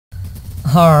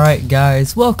Alright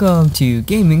guys, welcome to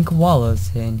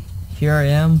GamingKoalas, and here I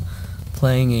am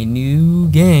playing a new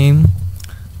game.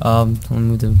 Let me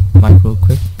move the mic real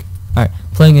quick. Alright,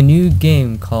 playing a new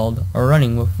game called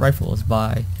Running with Rifles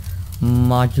by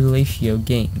Modulatio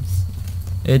Games.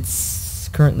 It's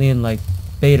currently in like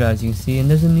beta, as you can see, and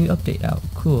there's a new update out.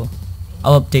 Cool.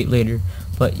 I'll update later.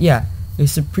 But yeah,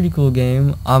 it's a pretty cool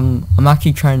game. I'm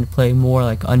actually trying to play more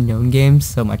like unknown games,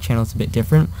 so my channel's a bit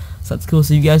different. So that's cool.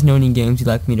 So you guys know any games you'd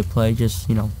like me to play, just,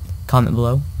 you know, comment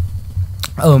below.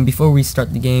 Oh, and before we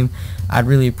start the game, I'd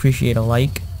really appreciate a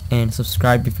like and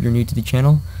subscribe if you're new to the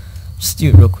channel. Just do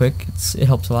it real quick. It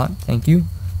helps a lot. Thank you.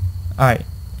 Alright,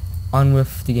 on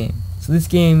with the game. So this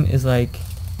game is like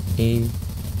a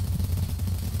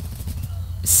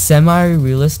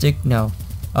semi-realistic,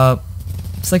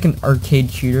 it's like an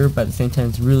arcade shooter, but at the same time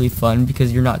it's really fun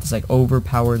because you're not just like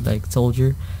overpowered like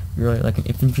soldier. You're like an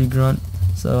infantry grunt.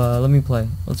 So let me play.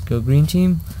 Let's go green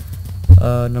team.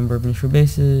 Number of initial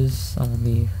bases.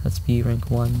 Let's be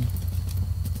rank 1.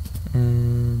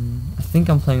 And I think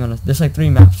I'm playing on there's like 3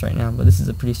 maps right now, but this is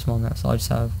a pretty small map, so I'll just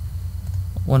have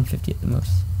 150 at the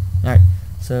most. Alright,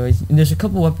 so there's a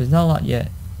couple weapons, not a lot yet,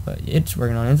 but it's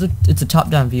working on it. It's a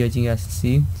top-down view, as you guys can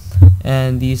see.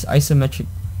 And these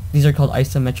are called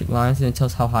isometric lines, and it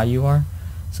tells how high you are.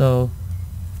 So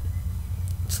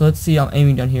let's see, I'm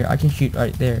aiming down here. I can shoot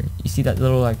right there. You see that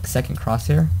little like second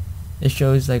crosshair? It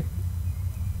shows like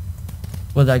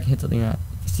whether I can hit something or not.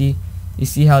 You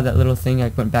see how that little thing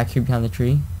like went back here behind the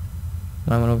tree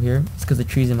when I went over here? It's because the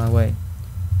tree's in my way.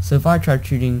 So if I tried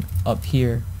shooting up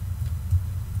here,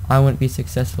 I wouldn't be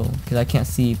successful because I can't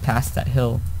see past that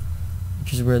hill,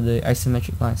 which is where the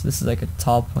isometric line. So this is like a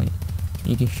tall point.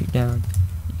 You can shoot down.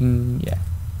 Yeah.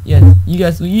 You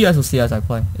guys will see as I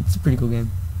play. It's a pretty cool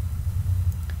game.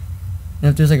 And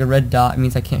if there's like a red dot, it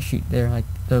means I can't shoot there. I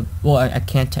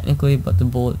can technically, but the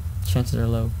bullet chances are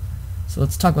low. So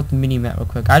let's talk about the mini map real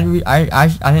quick. I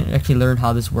didn't actually learn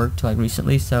how this worked till like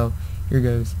recently. So here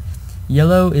goes.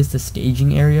 Yellow is the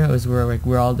staging area, is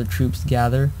where all the troops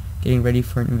gather, getting ready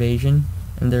for an invasion,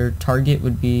 and their target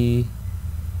would be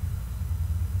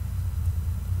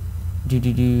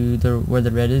where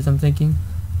the red is, I'm thinking.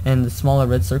 And the smaller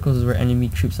red circles is where enemy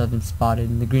troops have been spotted,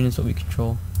 and the green is what we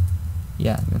control.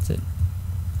 Yeah, that's it.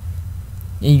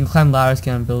 Yeah, you can climb ladders,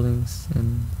 get on buildings,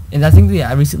 and I think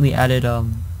I recently added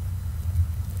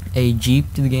a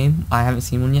jeep to the game. I haven't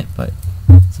seen one yet, but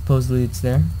supposedly it's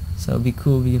there, so it'd be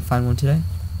cool if we can find one today.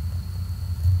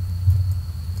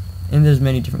 And there's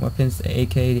many different weapons: the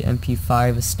AK, the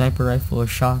MP5, a sniper rifle, a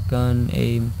shotgun,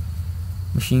 a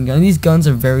machine gun. These guns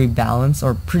are very balanced,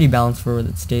 or pretty balanced for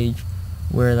that stage,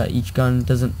 where that each gun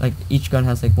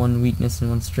has like one weakness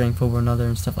and one strength over another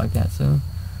and stuff like that. So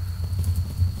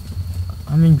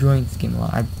I'm enjoying this game a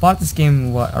lot. I bought this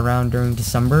game around during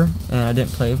December, and I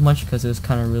didn't play it much because it was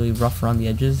kind of really rough around the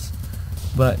edges.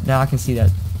 But now I can see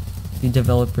that the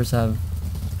developers have.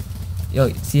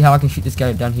 Yo, see how I can shoot this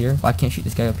guy down here? But I can't shoot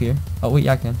this guy up here. Oh wait,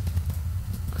 yeah I can.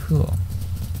 Cool.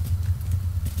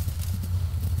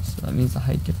 So that means the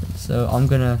height difference. So I'm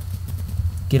gonna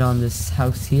get on this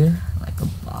house here like a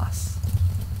boss.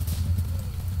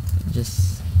 Just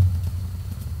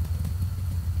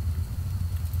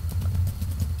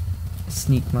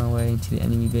sneak my way into the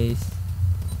enemy base.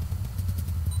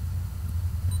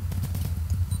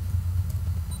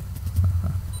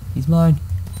 He's mine.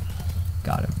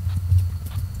 Got him.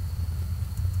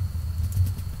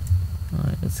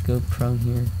 Alright, let's go prone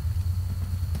here.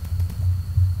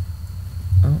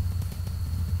 Oh.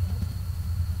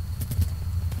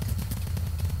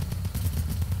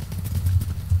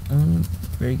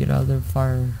 Better get out of their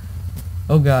fire.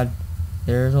 Oh god,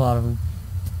 there's a lot of them.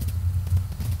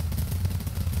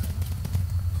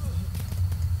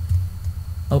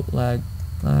 Oh, lag.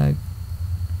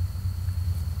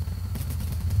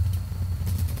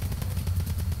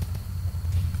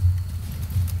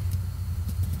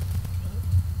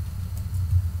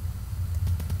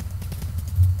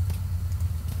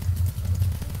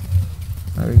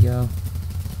 There we go.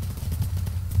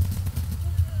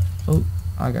 Oh,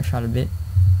 I got shot a bit.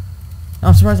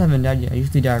 I'm surprised I haven't died yet. I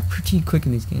usually die pretty quick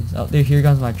in these games. Oh, here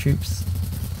comes my troops.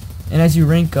 And as you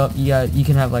rank up, you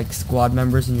can have like squad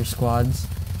members in your squads.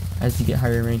 As you get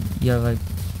higher rank, you have like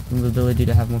the ability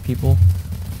to have more people.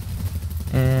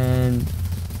 And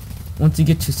once you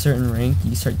get to a certain rank,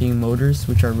 you start getting motors,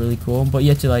 which are really cool. But you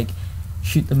have to like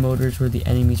shoot the motors where the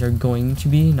enemies are going to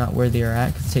be, not where they are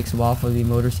at, because it takes a while for the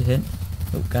motors to hit.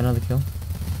 Oh, got another kill.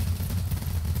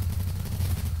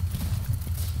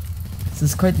 This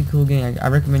is quite the cool game. I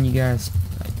recommend you guys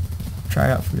try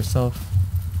it out for yourself.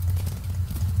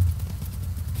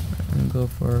 I'm gonna go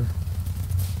for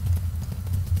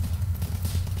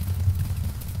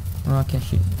Oh, I can't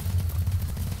shoot.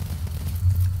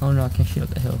 Oh no, I can't shoot up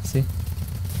the hill. See?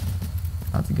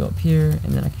 I have to go up here,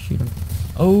 and then I can shoot him.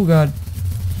 Oh god.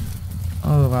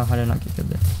 Oh wow, how did I not get killed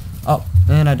there? Oh,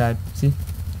 and I died. See?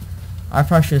 I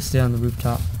probably should have stayed on the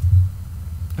rooftop.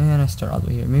 And I start all the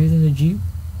way here. Maybe there's a jeep?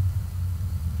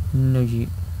 No jeep.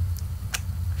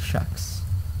 Shucks.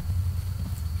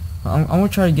 I'm gonna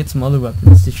try to get some other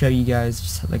weapons to show you guys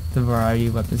just like the variety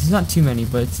of weapons. It's not too many,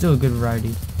 but it's still a good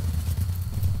variety.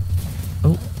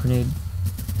 Oh, grenade.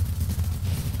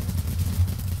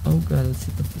 Oh god, let's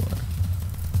hit the floor.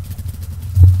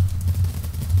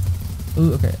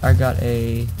 Ooh, okay, I got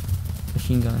a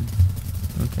machine gun.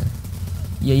 Okay.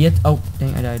 Yeah, yet. Oh,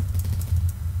 dang, I died.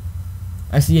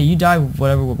 I see. Yeah, you die with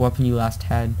whatever weapon you last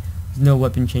had. There's no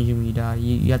weapon changing when you die.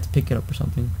 You have to pick it up or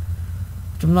something,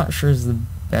 which I'm not sure is the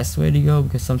best way to go,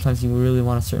 because sometimes you really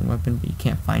want a certain weapon, but you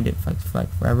can't find it for like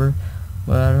forever.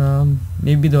 But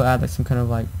maybe they'll add like some kind of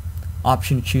like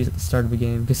option to choose at the start of a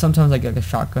game, because sometimes I get like a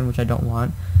shotgun, which I don't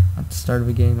want at the start of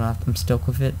a game, and I'm stuck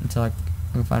with it until I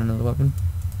can find another weapon.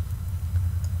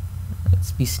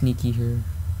 Let's be sneaky here.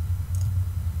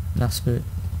 Now spirit.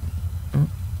 Oh.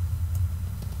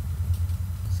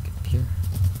 Let's get up here.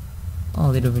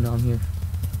 Oh, they don't even know I'm here.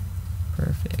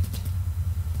 Perfect.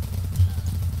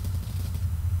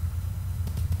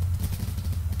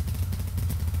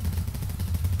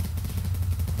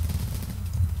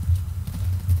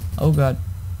 Oh god.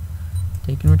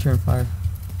 Taking return fire.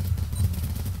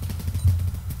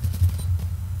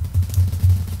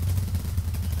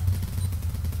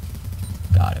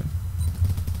 Got him.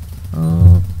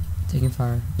 Oh, taking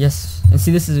fire. Yes, and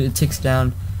see, this is, it ticks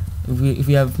down if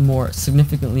we have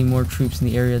significantly more troops in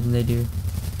the area than they do.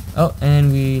 Oh,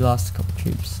 and we lost a couple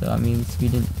troops, so that means we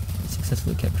didn't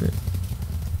successfully capture it.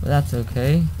 But that's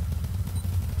okay.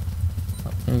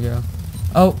 Oh, there we go.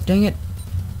 Oh, dang it.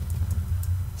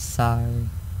 Sigh.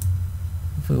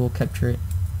 Hopefully we'll capture it.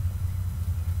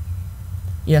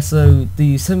 Yeah, so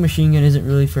the submachine gun isn't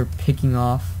really for picking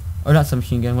off, or not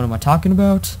submachine gun, what am I talking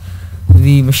about?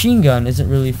 The machine gun isn't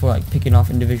really for like picking off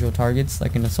individual targets,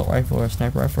 like an assault rifle or a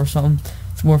sniper rifle or something.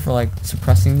 It's more for like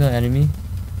suppressing the enemy,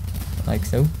 like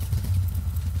so.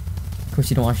 Of course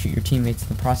you don't want to shoot your teammates in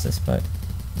the process, but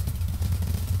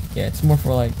yeah, it's more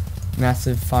for like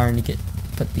massive firing to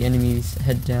put the enemy's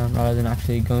head down rather than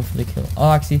actually going for the kill.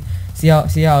 Oh, actually, see how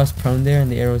I was prone there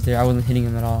and the arrow was there? I wasn't hitting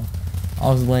him at all. I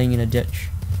was laying in a ditch.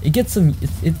 It gets some.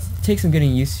 It takes some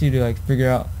getting used to like figure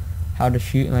out how to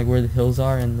shoot and like where the hills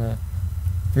are and the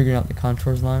figuring out the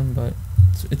contours line. But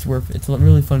it's worth it. It's a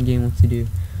really fun game once you do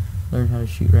learn how to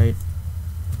shoot right.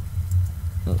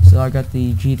 Oh, so I got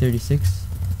the G36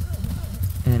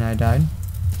 and I died.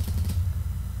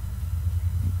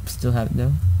 Still have it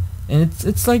though. And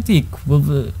it's like the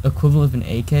equivalent of an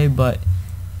AK, but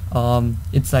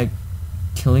it's like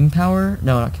killing power.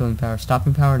 No, not killing power.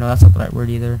 Stopping power. No, that's not the right word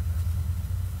either.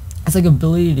 It's like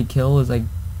ability to kill is like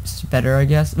better, I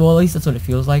guess. Well, at least that's what it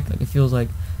feels like. Like it feels like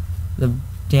the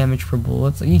damage per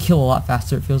bullets. Like you kill a lot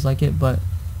faster. It feels like it, but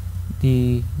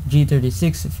the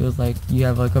G36, it feels like you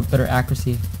have like a better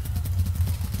accuracy.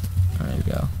 There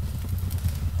we go.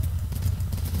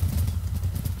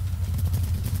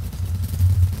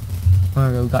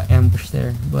 Alright, we got ambushed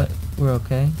there, but we're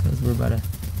okay because we're about to.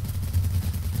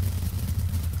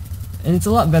 And it's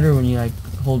a lot better when you like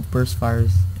hold burst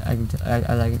fires.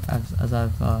 As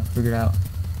I've figured out.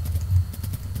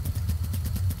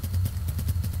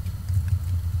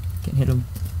 Can't hit him.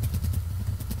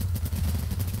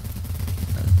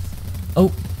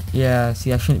 Oh, yeah.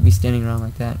 See, I shouldn't be standing around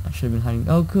like that. I should have been hiding.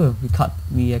 Oh, cool.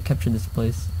 We captured this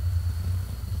place.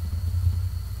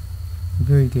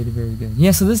 Very good, very good.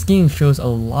 Yeah, so this game shows a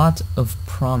lot of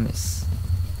promise.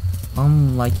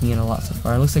 I'm liking it a lot so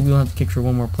far. It looks like we don't have to capture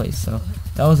one more place, so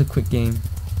that was a quick game.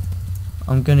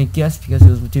 I'm gonna guess because it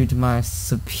was due to my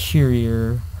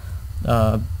superior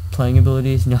playing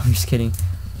abilities. No, I'm just kidding.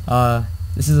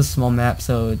 This is a small map,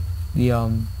 so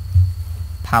the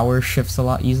power shifts a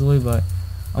lot easily, but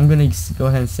I'm gonna go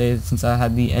ahead and say that since I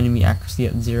had the enemy accuracy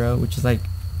at 0, which is like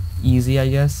easy, I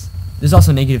guess. There's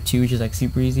also -2, which is like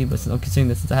super easy, but I'm considering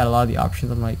that since I had a lot of the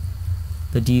options on like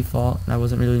the default and I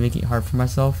wasn't really making it hard for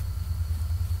myself,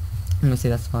 I'm gonna say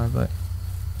that's fine. But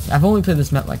I've only played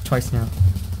this map like twice now.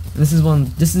 And this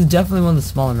is definitely one of the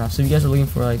smaller maps. So if you guys are looking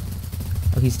for like,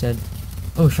 oh, he's dead.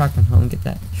 Oh, shotgun. Hold on, get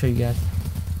that. Show you guys.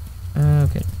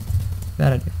 Okay,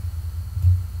 bad idea.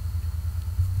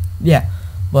 Yeah,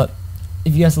 but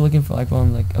if you guys are looking for like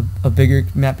one like a bigger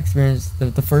map experience,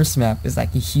 the first map is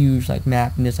like a huge like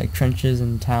map and there's like trenches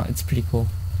and town. It's pretty cool.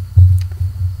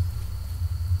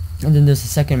 And then there's a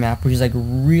second map which is like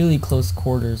really close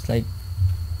quarters, like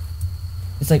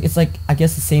it's like I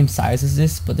guess the same size as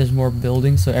this, but there's more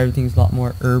buildings, so everything's a lot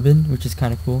more urban, which is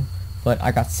kind of cool. But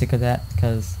I got sick of that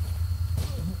because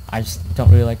I just don't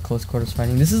really like close quarters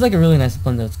fighting. This is like a really nice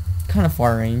blend though. It's kind of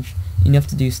far range. You have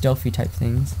to do stealthy type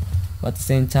things, but at the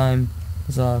same time,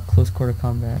 there's a close quarter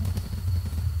combat.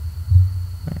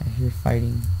 I hear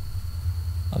fighting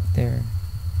up there.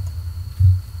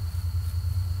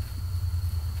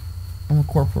 I'm a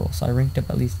corporal, so I ranked up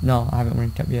at least. No, I haven't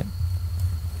ranked up yet.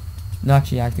 No,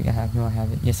 actually, I think I have. No, I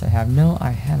haven't. Yes, I have. No,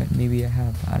 I haven't. Maybe I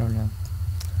have. I don't know.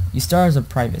 You start as a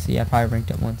private, so yeah, I probably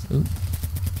ranked up once. Ooh.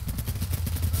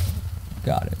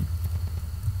 Got it.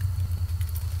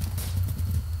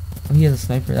 Oh, he has a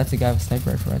sniper. That's a guy with a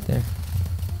sniper rifle right there.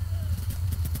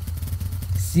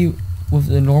 See, with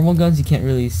the normal guns, you can't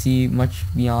really see much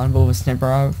beyond, but with a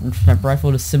sniper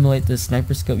rifle to simulate the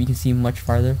sniper scope, you can see much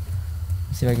farther.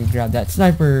 Let's see if I can grab that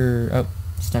sniper. Oh,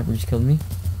 sniper just killed me.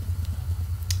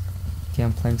 Okay,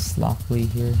 I'm playing sloppily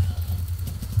here.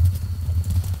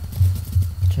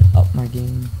 Try to up my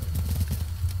game.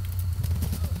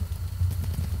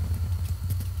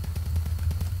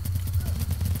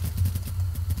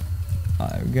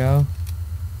 There we go.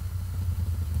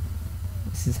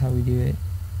 This is how we do it.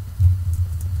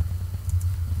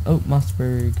 Oh,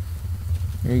 Mossberg.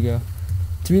 There you go.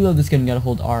 To reload this gun, you gotta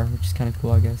hold R, which is kind of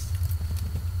cool, I guess.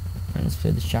 Alright, let's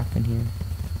play the shotgun here.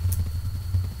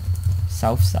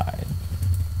 South side.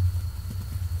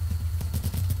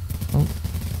 Oh.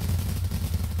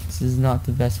 This is not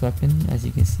the best weapon, as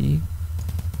you can see.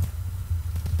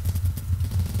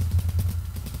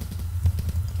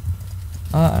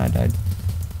 Ah, and I died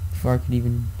before I could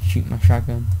even shoot my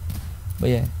shotgun. But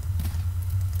yeah,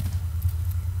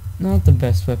 not the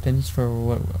best weapons for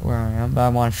where I am, but I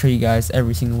want to show you guys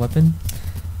every single weapon,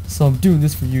 so I'm doing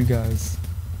this for you guys.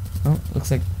 Oh, looks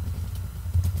like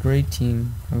gray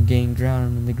team are gaining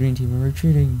ground and the green team are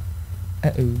retreating.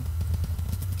 Uh-oh.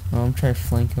 Well, I'm trying to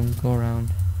flank them, go around.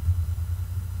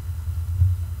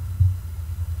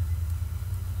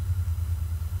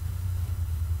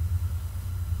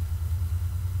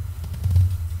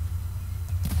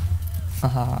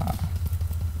 Haha.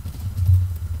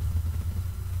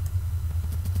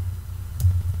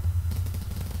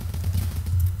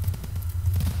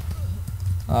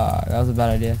 That was a bad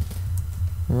idea.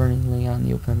 Running out in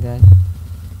the open bed.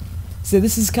 So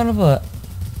this is kind of a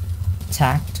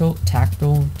tactile type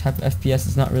of FPS.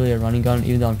 It's not really a running gun,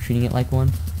 even though I'm treating it like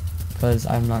one, because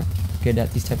I'm not good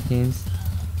at these type of games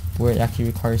where it actually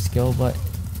requires skill. But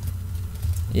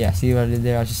yeah, see what I did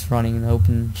there? I was just running in the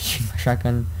open, shooting my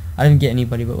shotgun. I didn't get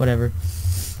anybody, but whatever.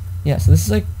 Yeah, so this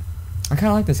is like, I kind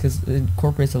of like this because it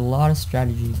incorporates a lot of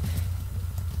strategy,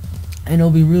 and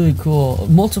it'll be really cool.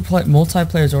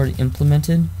 Multiplayer is already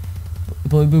implemented,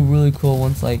 but it'll be really cool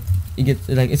once like it gets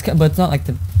like but it's not like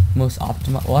the most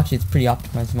optimized. Well, actually, it's pretty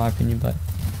optimized in my opinion. But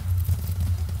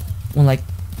when like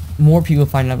more people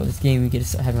find out about this game, we get to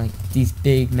start having like these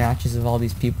big matches of all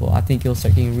these people. I think it'll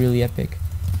start getting really epic.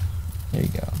 There you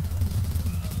go.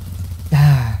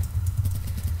 Ah.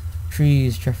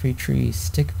 Trees, Jeffrey, trees.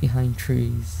 Stick behind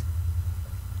trees.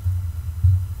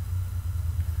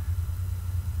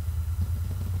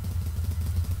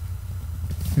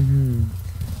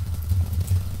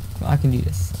 Well, I can do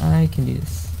this. I can do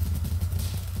this.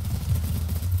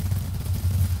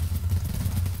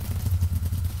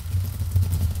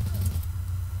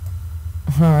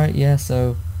 Alright, yeah,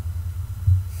 so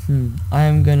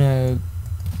I'm gonna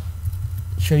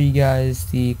show you guys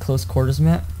the close quarters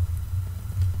map.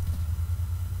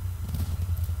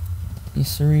 Yes,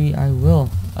 sir, I will.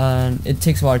 It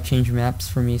takes a while to change maps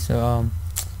for me, so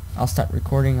I'll start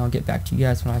recording. I'll get back to you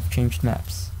guys when I've changed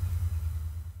maps.